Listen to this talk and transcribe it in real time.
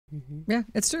Yeah,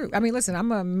 it's true. I mean, listen,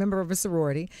 I'm a member of a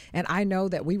sorority, and I know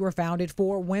that we were founded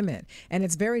for women. And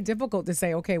it's very difficult to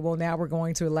say, okay, well, now we're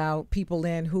going to allow people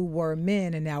in who were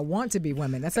men and now want to be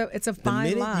women. It's a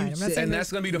fine line. And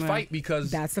that's going to be the fight,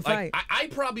 because that's the fight.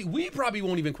 We probably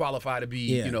won't even qualify to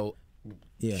be,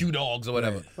 Q dogs or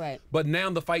whatever. Right. But now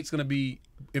the fight's going to be,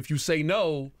 if you say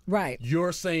no,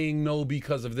 you're saying no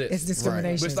because of this. It's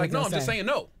discrimination. But it's like, no, I'm just saying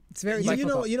no. It's very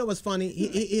difficult. You know what's funny?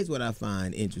 Here's what I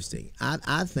find interesting.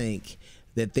 I think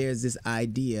that there's this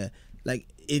idea, like,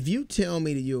 if you tell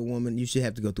me that you're a woman, you should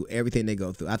have to go through everything they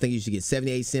go through. I think you should get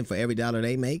 78 cents for every dollar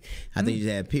they make. I think you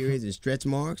should have periods and stretch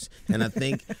marks. And I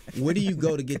think, where do you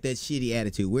go to get that shitty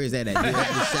attitude? Where is that at? You at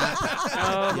the shop?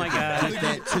 Oh, my God.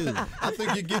 That too. I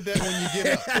think you get that when you get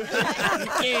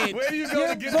up. Where do you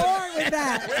go to get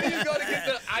that? Where do you go to get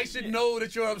the, I should know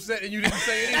that you're upset and you didn't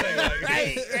say anything?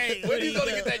 Like, where do you go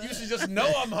to get that? You should just know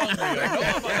I'm hungry. Or know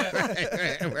I'm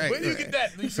unhappy. Where do you get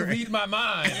that? You should read my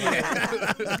mind.